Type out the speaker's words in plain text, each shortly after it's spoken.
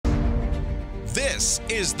This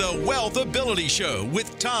is the WealthAbility Show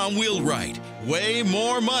with Tom Wheelwright. Way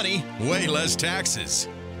more money, way less taxes.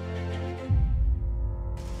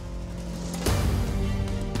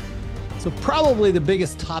 So probably the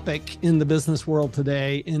biggest topic in the business world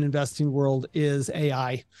today, in investing world, is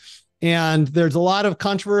AI. And there's a lot of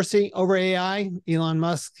controversy over AI. Elon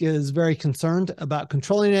Musk is very concerned about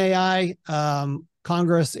controlling AI.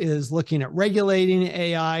 Congress is looking at regulating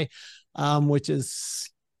AI, which is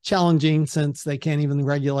challenging since they can't even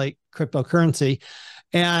regulate cryptocurrency.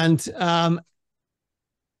 And the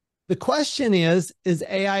question is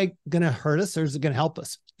AI going to hurt us or is it going to help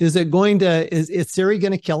us? Is Siri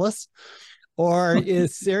going to kill us? Or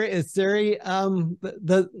is Siri a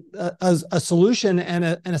solution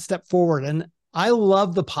and a step forward? And I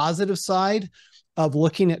love the positive side of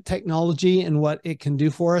looking at technology and what it can do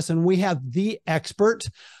for us. And we have the expert,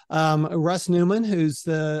 Russ Neuman, who's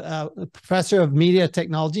the professor of media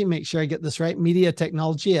technology. Make sure I get this right, media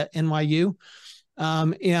technology at NYU.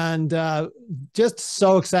 Just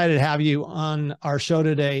so excited to have you on our show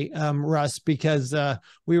today, Russ, because as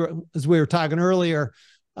we were talking earlier,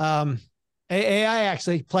 AI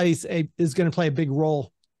actually is going to play a big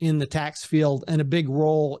role in the tax field and a big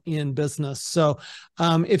role in business. So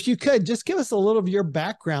if you could just give us a little of your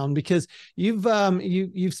background, because you've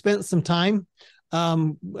spent some time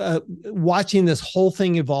watching this whole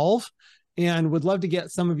thing evolve, and would love to get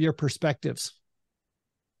some of your perspectives.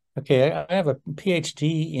 Okay, I have a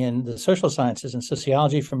PhD in the social sciences and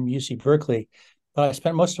sociology from UC Berkeley, but I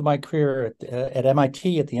spent most of my career at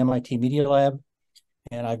MIT, at the MIT Media Lab.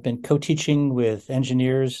 And I've been co-teaching with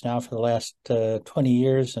engineers now for the last 20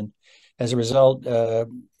 years. And as a result,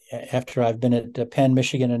 after I've been at Penn,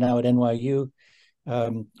 Michigan, and now at NYU,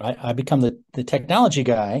 I become the technology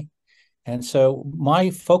guy. And so my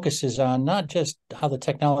focus is on not just how the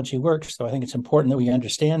technology works, so I think it's important that we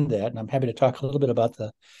understand that. And I'm happy to talk a little bit about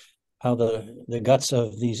how the guts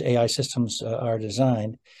of these AI systems are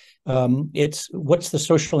designed. It's what's the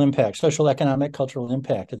social impact, social, economic, cultural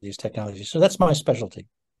impact of these technologies. So that's my specialty.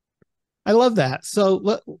 I love that.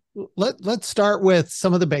 So let's start with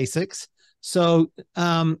some of the basics. So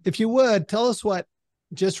if you would, tell us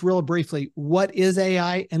just real briefly, what is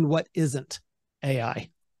AI and what isn't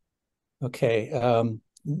AI? Okay.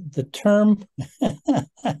 The term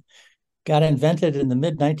got invented in the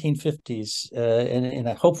mid-1950s in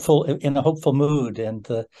a hopeful mood. And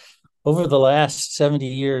over the last 70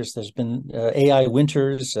 years, there's been AI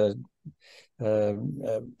winters,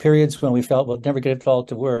 periods when we felt we'll never get it all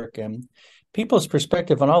to work. And people's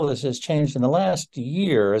perspective on all this has changed in the last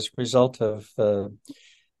year as a result of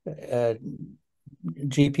GPT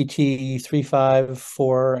 3.5,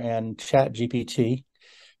 4, and Chat GPT.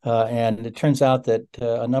 And it turns out that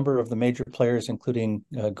a number of the major players, including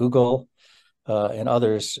Google and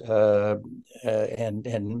others, and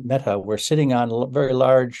Meta, were sitting on very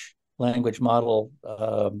large language model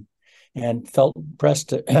and felt pressed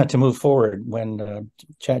to move forward when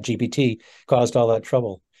Chat GPT caused all that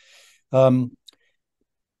trouble.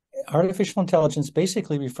 Artificial intelligence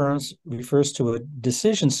basically refers to a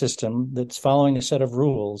decision system that's following a set of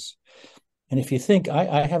rules. And if you think,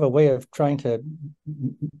 I have a way of trying to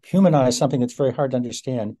humanize something that's very hard to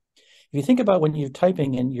understand. If you think about when you're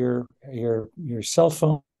typing in your cell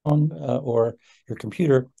phone or your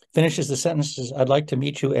computer finishes the sentences, I'd like to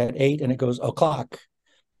meet you at 8, and it goes o'clock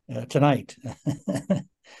tonight.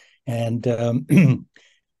 And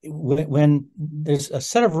when there's a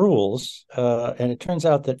set of rules, and it turns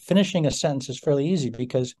out that finishing a sentence is fairly easy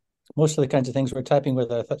because most of the kinds of things we're typing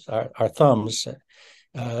with our thumbs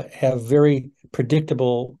have very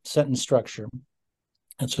predictable sentence structure.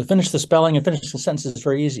 And so finish the spelling and finish the sentence is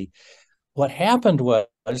very easy. What happened was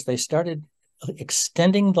they started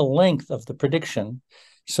extending the length of the prediction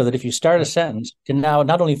so that if you start a sentence, you can now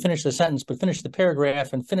not only finish the sentence, but finish the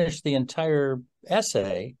paragraph and finish the entire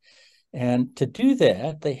essay. And to do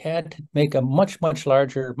that, they had to make a much, much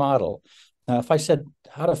larger model. Now, if I said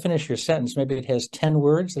how to finish your sentence, maybe it has 10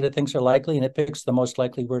 words that it thinks are likely, and it picks the most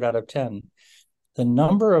likely word out of 10. The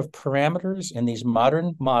number of parameters in these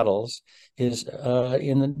modern models is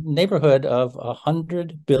in the neighborhood of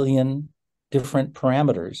 100 billion different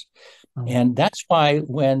parameters. And that's why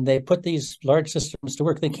when they put these large systems to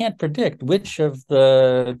work, they can't predict which of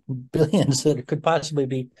the billions that could possibly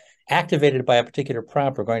be activated by a particular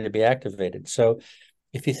prompt are going to be activated. So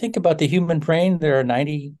if you think about the human brain, there are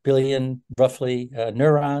 90 billion, roughly,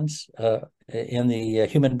 neurons in the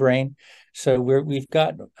human brain. So we've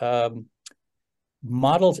got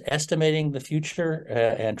models estimating the future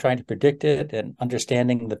and trying to predict it and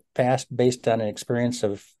understanding the past based on an experience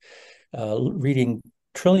of reading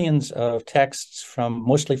trillions of texts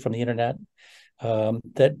mostly from the internet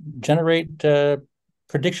that generate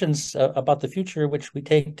predictions about the future, which we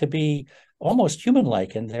take to be almost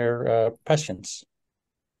human-like in their prescience.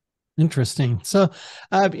 Interesting. So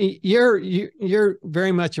you're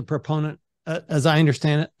very much a proponent, as I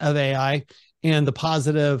understand it, of AI and the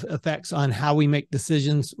positive effects on how we make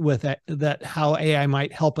decisions with that, how AI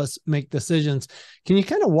might help us make decisions. Can you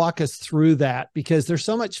kind of walk us through that? Because there's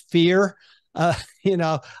so much fear. I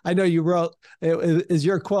know you wrote, it is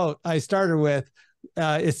your quote I started with,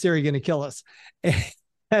 is Siri going to kill us?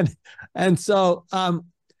 And so,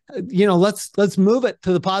 let's move it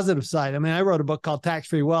to the positive side. I mean, I wrote a book called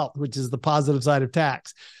Tax-Free Wealth, which is the positive side of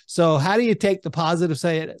tax. So how do you take the positive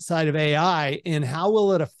side of AI and how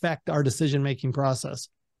will it affect our decision-making process?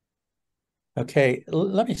 Okay,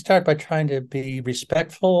 let me start by trying to be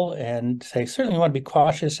respectful and say, certainly we want to be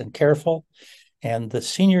cautious and careful. And the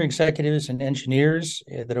senior executives and engineers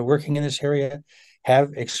that are working in this area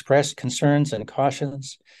have expressed concerns and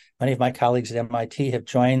cautions. Many of my colleagues at MIT have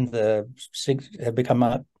have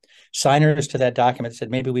become signers to that document, said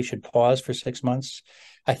maybe we should pause for 6 months.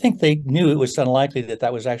 I think they knew it was unlikely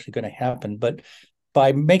that was actually going to happen. But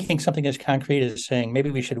by making something as concrete as saying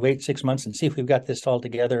maybe we should wait 6 months and see if we've got this all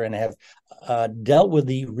together and have dealt with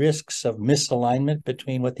the risks of misalignment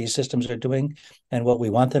between what these systems are doing and what we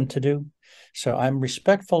want them to do. So I'm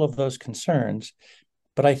respectful of those concerns,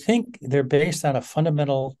 but I think they're based on a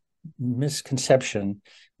fundamental misconception,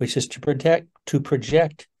 which is to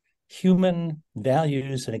project human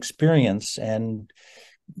values and experience. And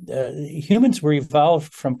humans were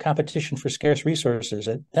evolved from competition for scarce resources.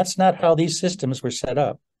 That's not how these systems were set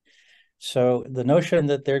up. So the notion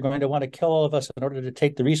that they're going to want to kill all of us in order to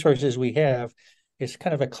take the resources we have is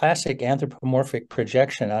kind of a classic anthropomorphic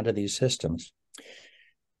projection onto these systems.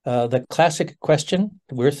 The classic question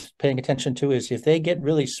worth paying attention to is, if they get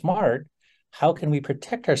really smart, how can we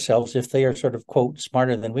protect ourselves if they are sort of, quote,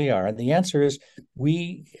 smarter than we are? And the answer is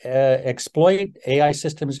we exploit AI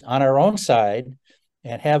systems on our own side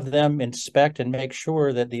and have them inspect and make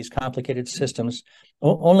sure that these complicated systems,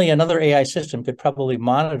 only another AI system could probably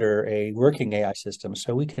monitor a working AI system.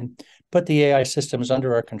 So we can put the AI systems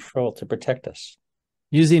under our control to protect us.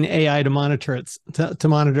 Using AI to monitor to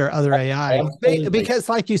monitor other AI. Absolutely. Because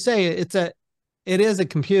like you say, it is a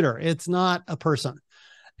computer. It's not a person.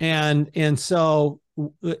 And so,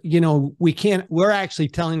 we're actually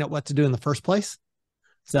telling it what to do in the first place.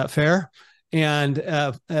 Is that fair? And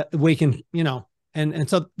we can, and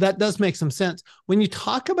so that does make some sense. When you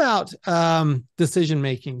talk about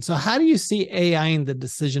decision-making, so how do you see AI in the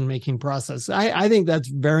decision-making process? I think that's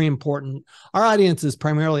very important. Our audience is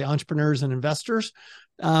primarily entrepreneurs and investors.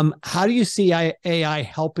 How do you see AI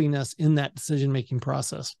helping us in that decision-making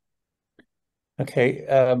process? Okay,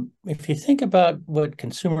 if you think about what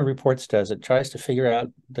Consumer Reports does, it tries to figure out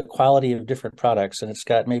the quality of different products, and it's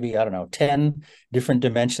got maybe, 10 different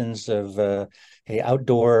dimensions of a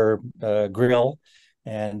outdoor grill,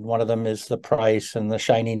 and one of them is the price and the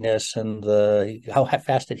shininess and how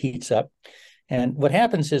fast it heats up. And what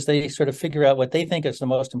happens is they sort of figure out what they think is the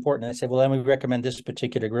most important. And they say, well, then we recommend this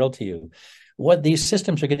particular grill to you. What these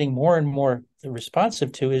systems are getting more and more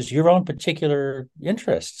responsive to is your own particular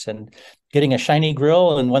interests. And getting a shiny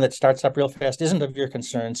grill and one that starts up real fast isn't of your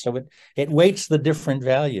concern. So it weights the different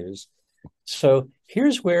values. So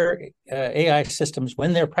here's where AI systems,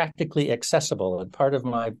 when they're practically accessible, and part of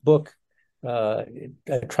my book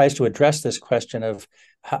tries to address this question of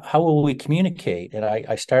how will we communicate? And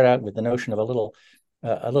I start out with the notion of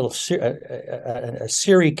a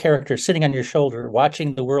Siri character sitting on your shoulder,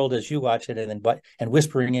 watching the world as you watch it, and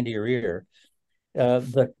whispering into your ear.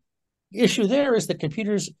 The issue there is that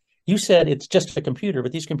computers, you said it's just a computer,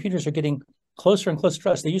 but these computers are getting closer and closer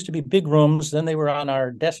to us. They used to be big rooms, then they were on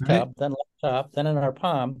our desktop, right, then laptop, then in our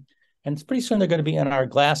palm, and pretty soon they're going to be in our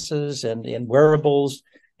glasses and in wearables.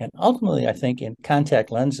 And ultimately, I think in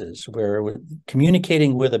contact lenses, where we're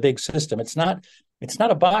communicating with a big system. It's not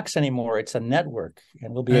a box anymore. It's a network,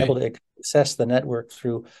 and we'll be able to access the network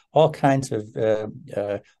through all kinds of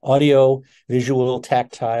audio, visual,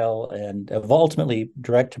 tactile, and ultimately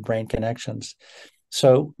direct-to-brain connections.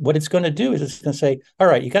 So what it's going to do is it's going to say, all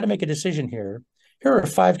right, you got to make a decision here. Here are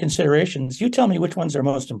 5 considerations. You tell me which ones are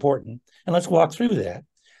most important, and let's walk through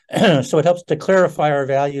that. So it helps to clarify our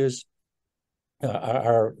values,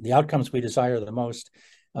 the outcomes we desire the most,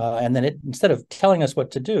 and then instead of telling us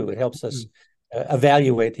what to do, it helps us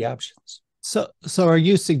evaluate the options. So are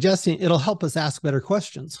you suggesting it'll help us ask better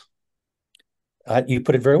questions? You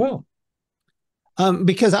put it very well.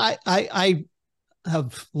 Because I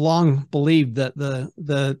have long believed that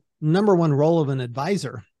the number one role of an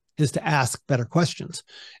advisor is to ask better questions.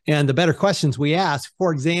 And the better questions we ask,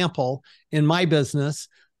 for example, in my business,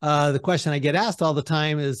 the question I get asked all the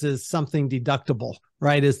time is something deductible,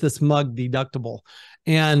 right? Is this mug deductible?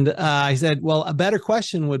 And I said, well, a better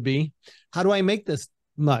question would be, how do I make this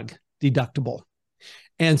mug deductible?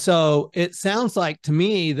 And so it sounds like to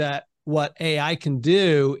me that what AI can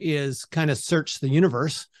do is kind of search the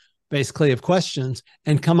universe, basically, of questions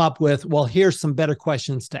and come up with, well, here's some better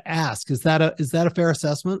questions to ask. Is that a fair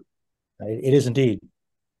assessment? It is indeed.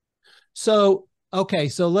 So, okay,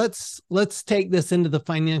 so let's take this into the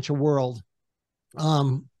financial world,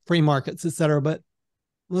 free markets, et cetera. But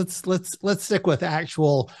let's stick with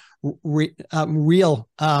actual real,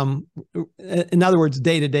 in other words,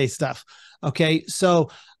 day-to-day stuff. Okay, so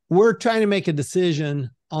we're trying to make a decision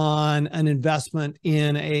on an investment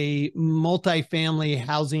in a multifamily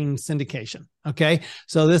housing syndication. Okay,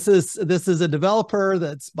 so this is a developer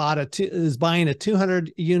that's is buying a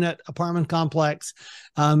 200-unit apartment complex.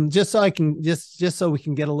 Just so we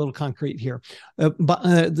can get a little concrete here,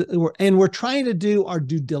 and we're trying to do our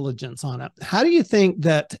due diligence on it. How do you think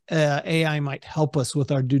that AI might help us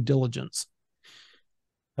with our due diligence?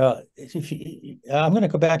 I'm going to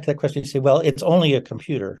go back to that question. You say, well, it's only a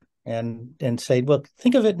computer. And say, well,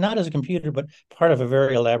 think of it not as a computer, but part of a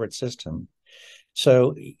very elaborate system.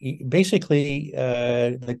 So basically,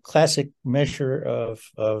 the classic measure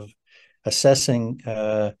of assessing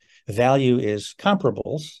value is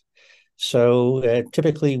comparables. So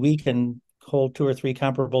typically, we can hold 2 or 3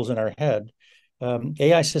 comparables in our head.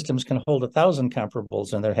 AI systems can hold 1,000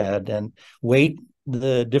 comparables in their head and weight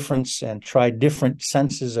the difference and try different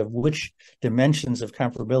senses of which dimensions of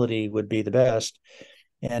comparability would be the best.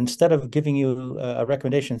 And instead of giving you a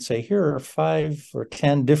recommendation, say, here are 5 or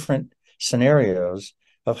 10 different scenarios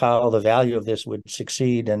of how the value of this would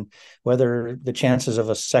succeed and whether the chances of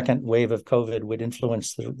a second wave of COVID would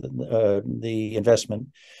influence the investment,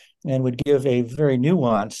 and would give a very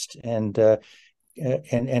nuanced and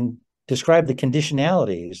describe the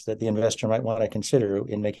conditionalities that the investor might want to consider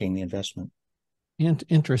in making the investment.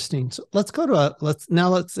 Interesting. So let's go to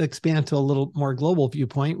let's expand to a little more global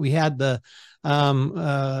viewpoint. We had the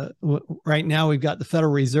right now we've got the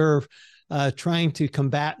Federal Reserve trying to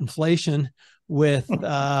combat inflation with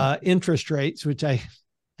interest rates, which I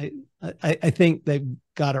think they've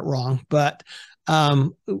got it wrong. But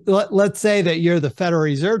let's say that you're the Federal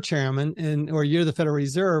Reserve Chairman or you're the Federal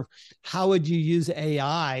Reserve. How would you use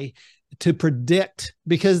AI to predict,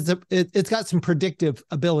 because it's got some predictive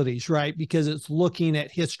abilities, right? Because it's looking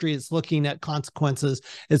at history, it's looking at consequences,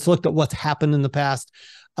 it's looked at what's happened in the past.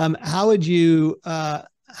 How would you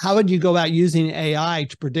go about using AI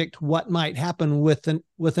to predict what might happen with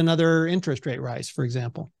another interest rate rise, for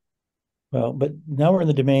example? Well, but now we're in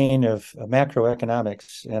the domain of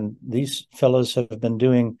macroeconomics, and these fellows have been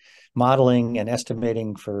doing modeling and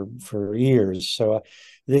estimating for years. So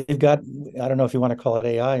they've got, I don't know if you want to call it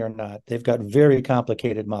AI or not, they've got very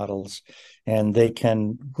complicated models, and they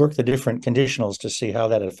can work the different conditionals to see how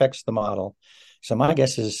that affects the model. So my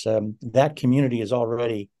guess is that community is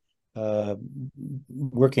already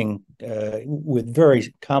working with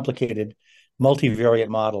very complicated multivariate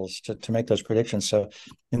models to make those predictions. So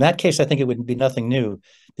in that case, I think it would be nothing new.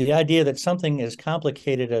 The idea that something as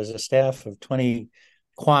complicated as a staff of 20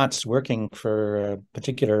 quants working for a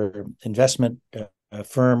particular investment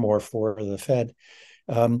firm or for the Fed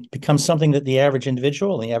becomes something that the average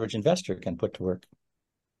individual and the average investor can put to work.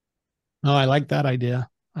 Oh, I like that idea.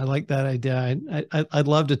 I'd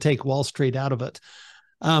love to take Wall Street out of it.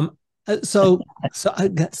 So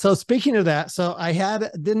speaking of that, so I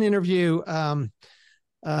did an interview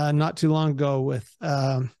not too long ago with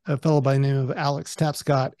a fellow by the name of Alex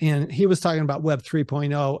Tapscott, and he was talking about Web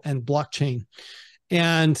 3.0 and blockchain.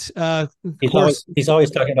 And he's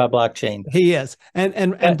always talking about blockchain. He is, and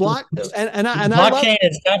blockchain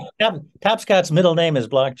is Tapscott's middle name is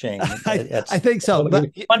blockchain. I think so. But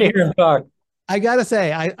fun to hear him talk. I gotta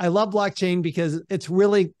say, I love blockchain because it's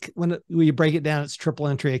really, when you break it down, it's triple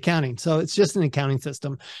entry accounting. So it's just an accounting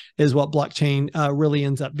system, is what blockchain really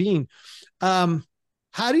ends up being.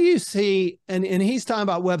 How do you see? And he's talking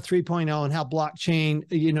about Web 3.0 and how blockchain,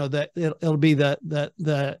 that it'll be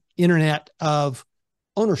the internet of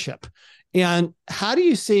ownership. And how do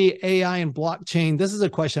you see AI and blockchain? This is a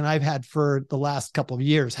question I've had for the last couple of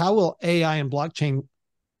years. How will AI and blockchain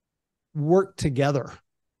work together?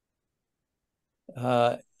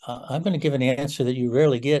 I'm going to give an answer that you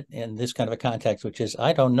rarely get in this kind of a context, which is,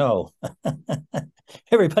 I don't know.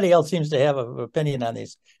 Everybody else seems to have an opinion on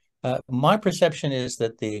these. My perception is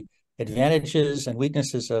that the advantages and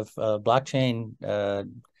weaknesses of blockchain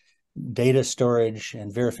data storage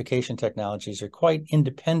and verification technologies are quite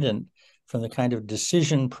independent from the kind of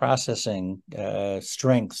decision processing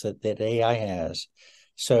strengths that AI has.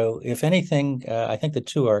 So if anything, I think the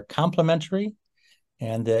two are complementary,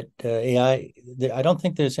 and that AI, I don't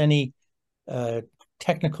think there's any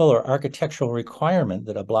technical or architectural requirement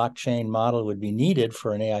that a blockchain model would be needed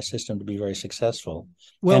for an AI system to be very successful,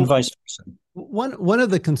 and vice versa. One of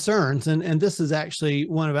the concerns, and this is actually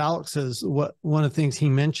one of Alex's, one of the things he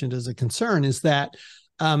mentioned as a concern, is that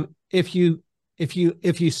if you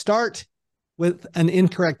start with an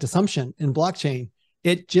incorrect assumption in blockchain,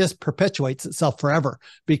 it just perpetuates itself forever,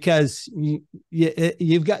 because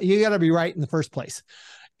you've got to be right in the first place.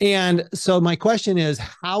 And so my question is,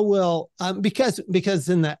 how will because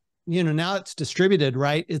in that, now it's distributed,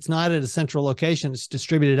 right? It's not at a central location. It's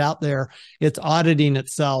distributed out there. It's auditing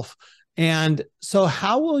itself. And so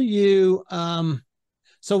how will you,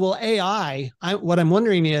 so will AI, what I'm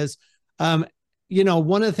wondering is, one of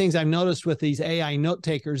the things I've noticed with these AI note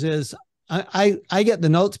takers is I get the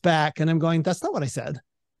notes back and I'm going, that's not what I said.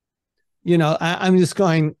 I'm just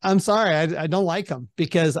going, I'm sorry, I don't like them,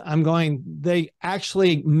 because I'm going, they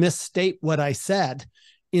actually misstate what I said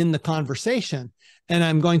in the conversation. And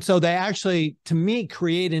I'm going, so they actually, to me,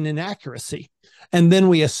 create an inaccuracy. And then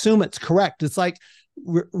we assume it's correct. It's like,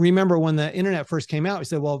 remember when the internet first came out, we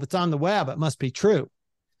said, well, if it's on the web, it must be true.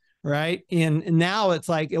 Right. And now it's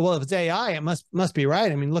like, well, if it's AI, it must be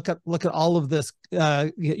right. I mean, look at all of this,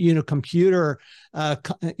 computer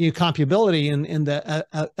computability and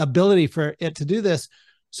the ability for it to do this.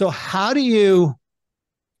 So how do you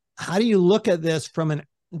look at this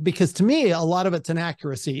because to me, a lot of it's an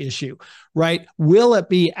accuracy issue, right? Will it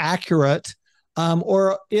be accurate?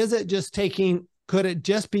 Or is it just could it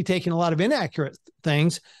just be taking a lot of inaccurate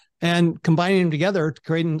things and combining them together,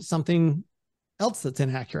 creating something else that's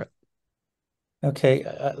inaccurate? Okay,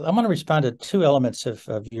 I want to respond to two elements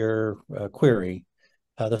of your query.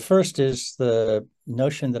 The first is the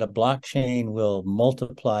notion that a blockchain will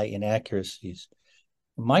multiply inaccuracies.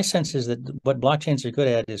 My sense is that what blockchains are good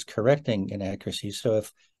at is correcting inaccuracies. So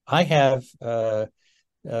if I have a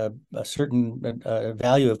certain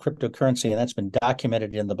value of cryptocurrency, and that's been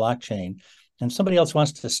documented in the blockchain, and somebody else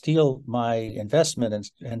wants to steal my investment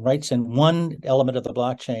and writes in one element of the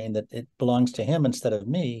blockchain that it belongs to him instead of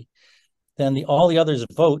me, then all the others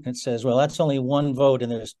vote, and it says, well, that's only one vote,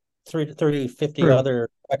 and there's 30, 50 other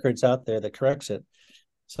records out there that corrects it.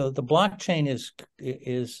 So the blockchain is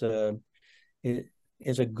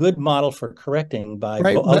a good model for correcting by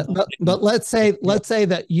right. But let's say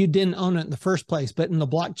that you didn't own it in the first place, but in the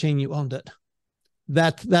blockchain you owned it.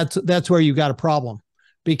 That's where you got a problem,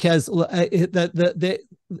 because so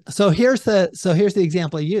here's the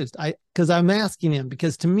example I used. Because I'm asking him,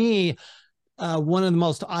 because to me, one of the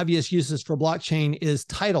most obvious uses for blockchain is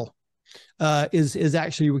title, is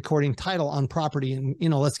actually recording title on property. And,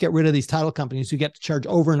 let's get rid of these title companies who get to charge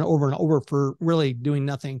over and over and over for really doing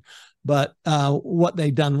nothing but what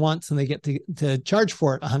they've done once, and they get to charge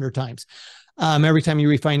for it 100 times. Every time you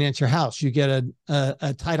refinance your house, you get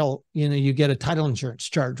a title, you get a title insurance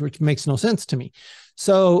charge, which makes no sense to me.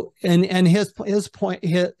 So, and his point,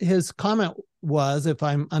 his comment was, if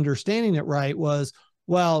I'm understanding it right, was,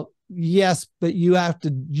 well, yes, but you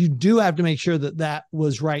do have to make sure that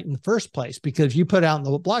was right in the first place, because if you put it out in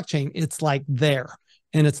the blockchain, it's like there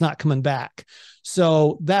and it's not coming back.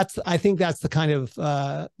 So I think that's the kind of,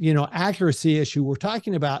 accuracy issue we're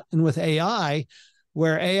talking about. And with AI,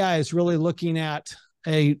 where AI is really looking at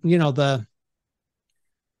the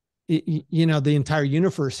entire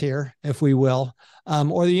universe here, if we will,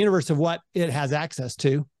 or the universe of what it has access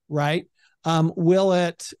to, right? Will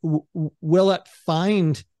it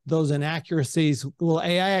find those inaccuracies? Will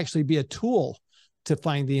AI actually be a tool to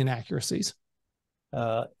find the inaccuracies?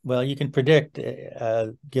 Well, you can predict,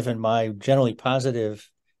 given my generally positive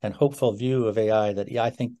and hopeful view of AI, that I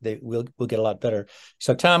think we'll get a lot better.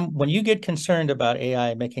 So, Tom, when you get concerned about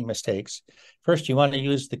AI making mistakes, first you want to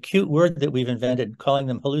use the cute word that we've invented, calling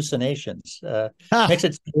them hallucinations. Makes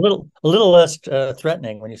it a little less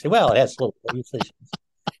threatening when you say, well, it has little hallucinations.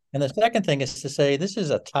 And the second thing is to say, this is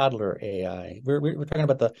a toddler AI. We're talking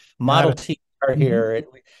about the Model T car here.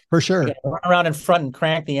 For sure. Run around in front and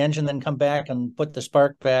crank the engine, then come back and put the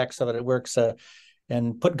spark back so that it works,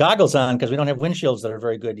 and put goggles on, because we don't have windshields that are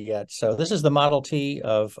very good yet. So this is the Model T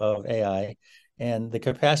of AI, and the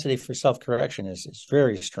capacity for self-correction is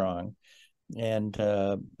very strong. And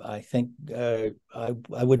I think I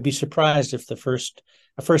would be surprised if the first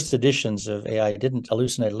editions of AI didn't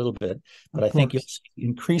hallucinate a little bit, but I think you'll see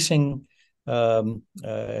increasing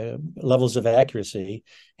levels of accuracy.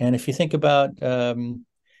 And if you think about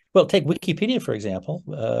Well, take Wikipedia, for example.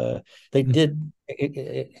 They did,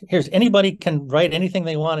 here's anybody can write anything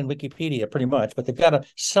they want in Wikipedia pretty much, but they've got a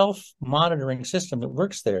self-monitoring system that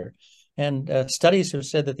works there. And studies have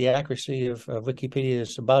said that the accuracy of Wikipedia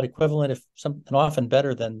is about equivalent, if and often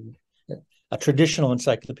better than a traditional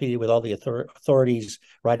encyclopedia with all the authorities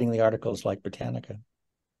writing the articles like Britannica.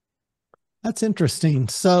 That's interesting.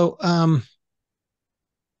 So, all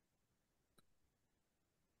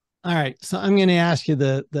right. So I'm going to ask you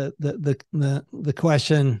the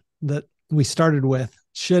question that we started with: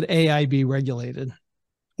 should AI be regulated,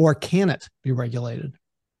 or can it be regulated?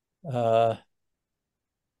 No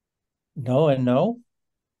and no.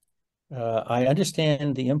 I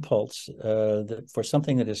understand the impulse that for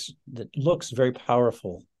something that looks very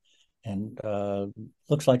powerful and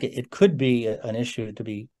looks like it could be an issue to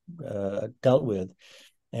be dealt with.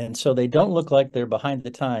 And so they don't look like they're behind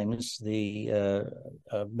the times. The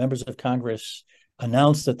members of Congress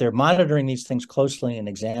announced that they're monitoring these things closely and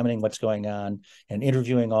examining what's going on and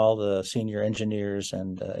interviewing all the senior engineers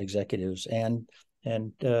and executives and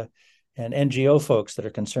NGO folks that are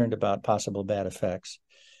concerned about possible bad effects.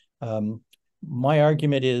 My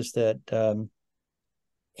argument is that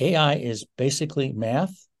AI is basically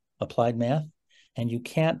math, applied math, and you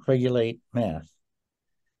can't regulate math.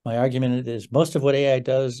 My argument is most of what AI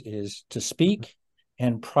does is to speak,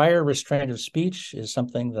 and prior restraint of speech is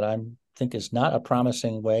something that I think is not a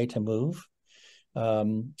promising way to move.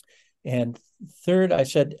 And third, I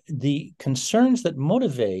said the concerns that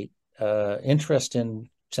motivate interest in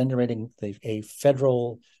generating a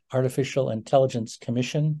federal artificial intelligence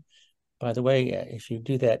commission. By the way, if you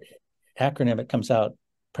do that acronym, it comes out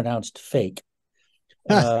pronounced fake.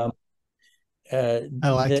 I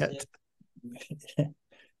like it.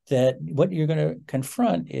 That what you're going to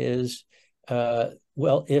confront is,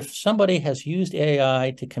 well, if somebody has used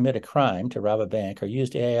AI to commit a crime, to rob a bank, or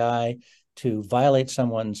used AI to violate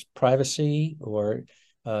someone's privacy, or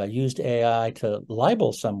used AI to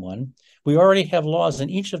libel someone, we already have laws in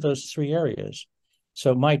each of those three areas.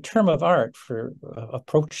 So my term of art for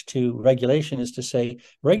approach to regulation is to say,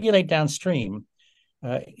 regulate downstream.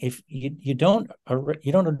 If you don't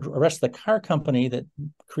arrest the car company that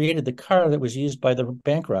created the car that was used by the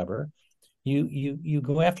bank robber, you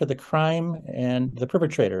go after the crime and the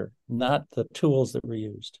perpetrator, not the tools that were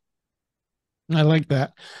used. I like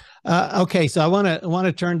that. Okay, so I want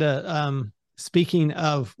to turn to speaking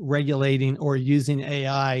of regulating or using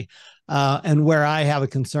AI, and where I have a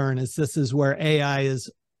concern is this is where AI is.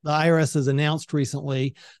 The IRS has announced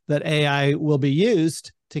recently that AI will be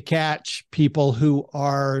used to catch people who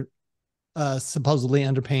are supposedly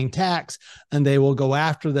underpaying tax, and they will go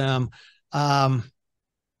after them.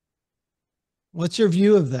 What's your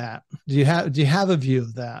view of that? Do you have a view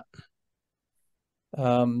of that?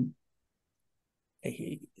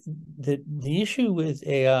 The issue with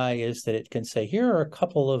AI is that it can say, here are a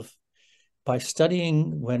couple of, by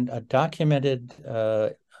studying when a documented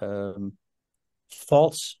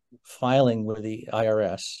false filing with the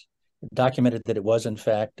IRS documented that it was in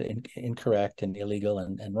fact incorrect and illegal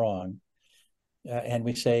and wrong. And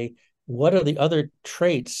we say, what are the other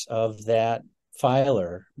traits of that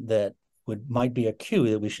filer that might be a cue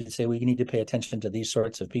that we should say we need to pay attention to these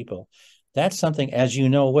sorts of people? That's something, as you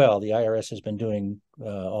know well, the IRS has been doing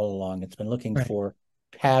all along. It's been looking for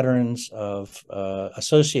patterns of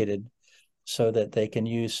associated so that they can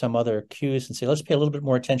use some other cues and say, let's pay a little bit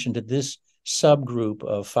more attention to this subgroup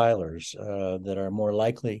of filers that are more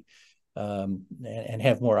likely and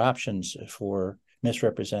have more options for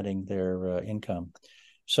misrepresenting their income.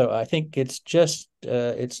 So I think it's just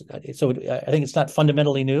I think it's not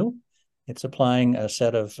fundamentally new. It's applying a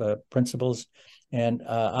set of principles, and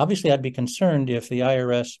obviously I'd be concerned if the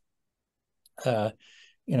IRS,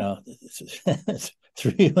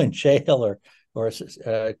 threw you in jail or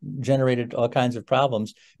generated all kinds of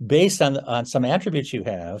problems based on some attributes you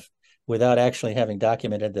have, without actually having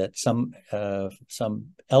documented that some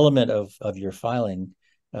element of your filing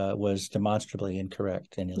was demonstrably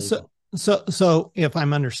incorrect and illegal. So if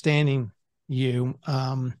I'm understanding you,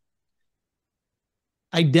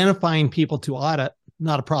 identifying people to audit,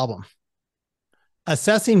 not a problem.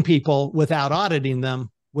 Assessing people without auditing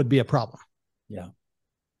them would be a problem. Yeah. Does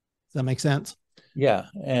that make sense? Yeah,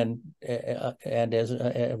 and as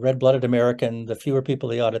a red-blooded American, the fewer people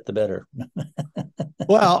they audit, the better.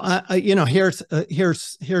 Well, here's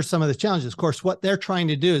some of the challenges. Of course, what they're trying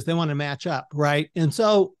to do is they want to match up, right? And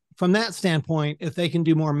so from that standpoint, if they can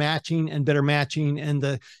do more matching and better matching, and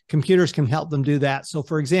the computers can help them do that. So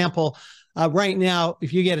for example, right now,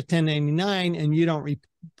 if you get a 1099 and you don't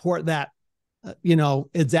report that,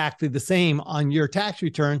 exactly the same on your tax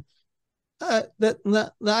return,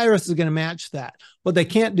 The IRS is going to match that. What they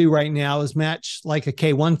can't do right now is match like a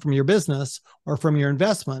K-1 from your business or from your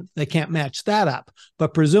investment. They can't match that up.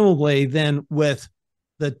 But presumably then with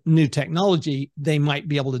the new technology, they might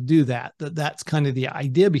be able to do that. That's kind of the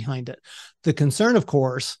idea behind it. The concern, of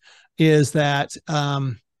course, is that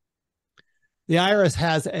the IRS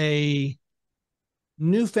has a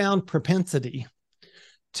newfound propensity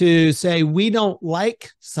to say, we don't like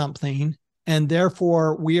something, and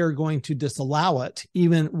therefore we are going to disallow it,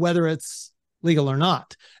 even whether it's legal or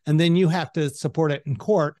not. And then you have to support it in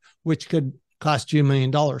court, which could cost you $1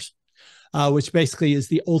 million, which basically is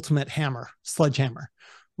the ultimate sledgehammer,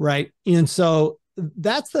 right? And so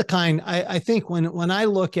that's the kind, I think when I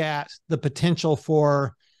look at the potential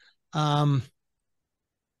for, and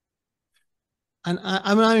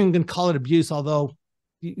I'm not even going to call it abuse, although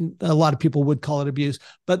a lot of people would call it abuse,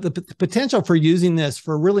 but the potential for using this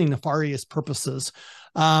for really nefarious purposes.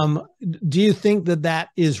 Do you think that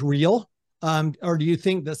is real? Or do you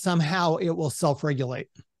think that somehow it will self-regulate?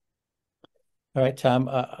 All right, Tom,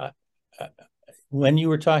 when you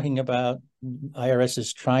were talking about IRS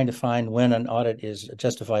is trying to find when an audit is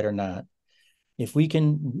justified or not, if we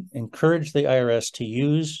can encourage the IRS to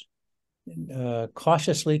use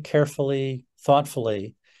cautiously, carefully,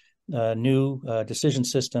 thoughtfully, new decision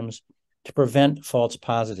systems to prevent false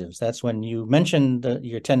positives. That's when you mentioned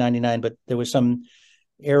your 1099, but there was some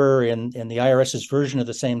error in the IRS's version of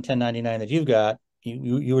the same 1099 that you've got.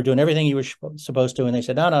 You were doing everything you were supposed to, and they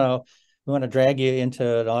said, no, we want to drag you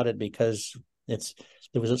into an audit because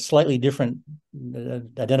there was a slightly different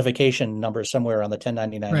identification number somewhere on the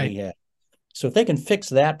 1099 right. we had. So if they can fix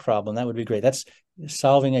that problem, that would be great. That's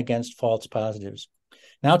solving against false positives.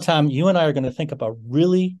 Now, Tom, you and I are going to think of a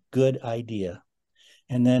really good idea,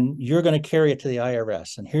 and then you're going to carry it to the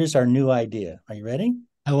IRS. And here's our new idea. Are you ready?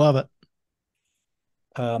 I love it.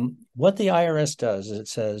 What the IRS does is it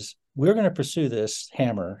says, we're going to pursue this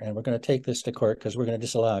hammer, and we're going to take this to court because we're going to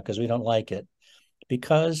disallow it because we don't like it.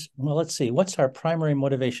 Because, well, let's see, what's our primary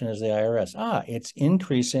motivation as the IRS? It's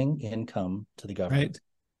increasing income to the government.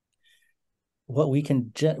 Right.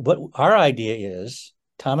 What our idea is,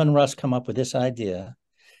 Tom and Russ come up with this idea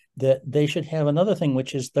that they should have another thing,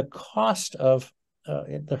 which is the cost of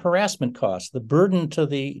the harassment cost, the burden to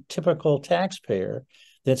the typical taxpayer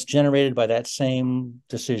that's generated by that same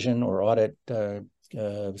decision or audit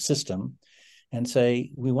system, and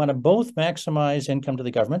say, we want to both maximize income to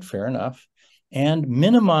the government, fair enough, and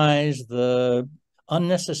minimize the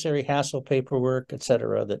unnecessary hassle, paperwork, et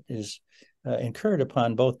cetera, that is incurred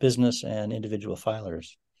upon both business and individual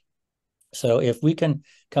filers. So if we can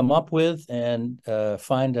come up with and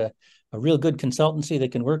find a real good consultancy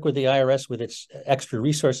that can work with the IRS with its extra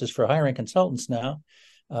resources for hiring consultants now,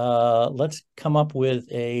 let's come up with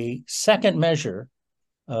a second measure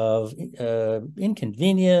of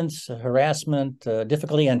inconvenience, harassment,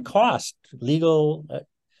 difficulty, and cost, legal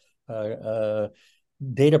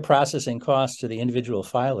data processing costs to the individual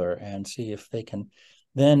filer, and see if they can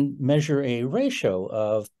then measure a ratio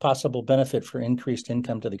of possible benefit for increased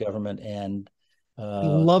income to the government and I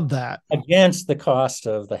love that against the cost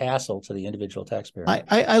of the hassle to the individual taxpayer.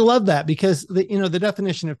 I love that because the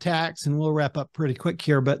definition of tax, and we'll wrap up pretty quick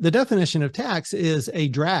here, but the definition of tax is a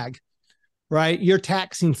drag, right? You're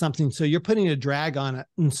taxing something, so you're putting a drag on it.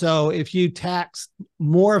 And so if you tax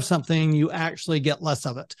more of something, you actually get less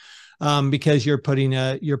of it. Because you're putting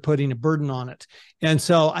a burden on it. And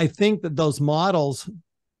so I think that those models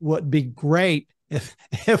would be great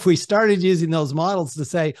if we started using those models to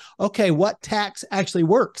say, okay, what tax actually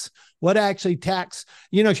works? What actually tax,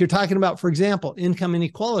 if you're talking about, for example, income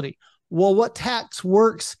inequality, well, what tax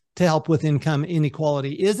works to help with income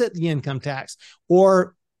inequality? Is it the income tax,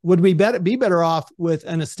 or would we be better off with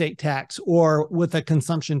an estate tax or with a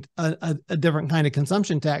consumption, a different kind of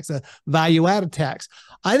consumption tax, a value-added tax?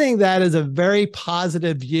 I think that is a very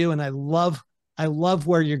positive view, and I love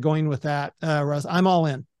where you're going with that, Russ. I'm all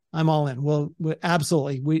in. Well,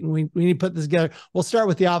 absolutely. We need to put this together. We'll start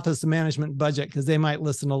with the Office of Management and Budget because they might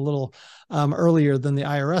listen a little earlier than the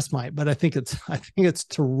IRS might. But I think it's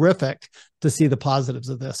terrific to see the positives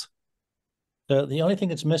of this. The only thing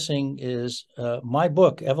that's missing is my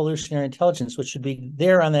book, Evolutionary Intelligence, which should be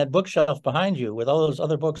there on that bookshelf behind you with all those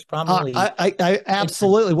other books prominently. I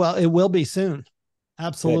absolutely. Well, it will be soon.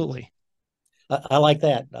 Absolutely. I like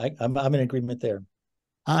that. I'm in agreement there.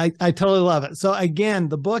 I totally love it. So again,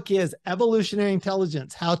 the book is Evolutionary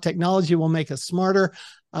Intelligence, How Technology Will Make Us Smarter.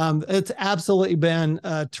 It's absolutely been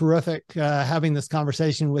terrific having this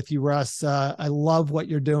conversation with you, Russ. I love what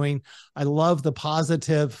you're doing. I love the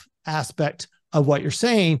positive aspect of what you're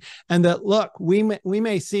saying, and that, look, we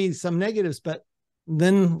may see some negatives, but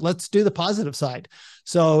then let's do the positive side.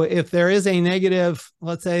 So if there is a negative,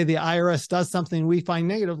 let's say the IRS does something we find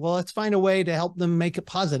negative, well, let's find a way to help them make it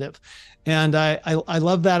positive. And I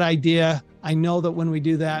love that idea. I know that when we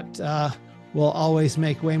do that, we'll always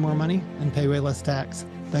make way more money and pay way less tax.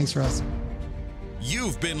 Thanks, Russ.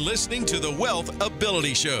 You've been listening to the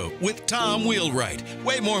WealthAbility Show with Tom Wheelwright.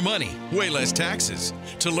 Way more money, way less taxes.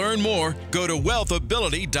 To learn more, go to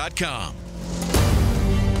wealthability.com.